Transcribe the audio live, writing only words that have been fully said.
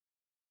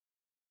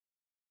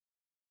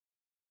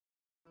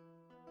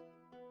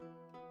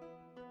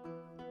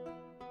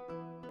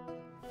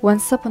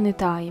Once upon a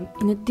time,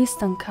 in a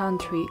distant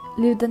country,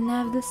 lived an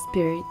evil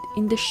spirit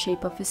in the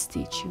shape of a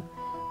statue,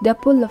 the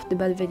Apollo of the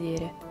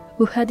Belvedere,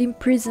 who had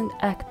imprisoned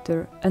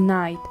Hector, a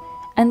knight,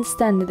 and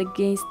stood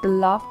against the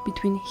love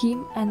between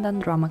him and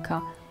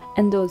Andromache,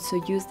 and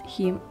also used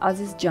him as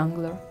his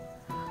jungler.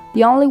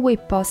 The only way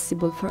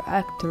possible for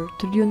Hector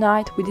to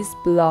reunite with his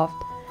beloved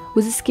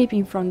was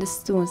escaping from the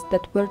stones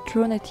that were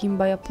thrown at him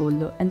by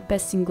Apollo and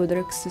passing other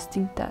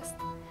exhausting tests.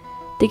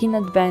 Taking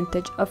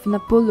advantage of an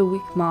Apollo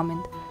weak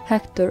moment,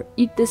 Hector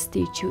hit the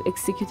statue,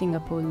 executing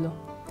Apollo.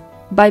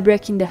 By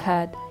breaking the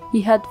head,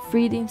 he had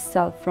freed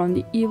himself from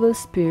the evil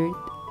spirit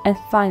and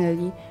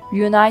finally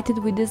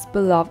reunited with his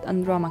beloved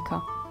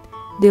Andromache.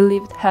 They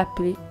lived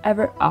happily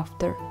ever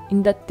after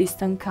in that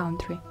distant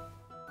country.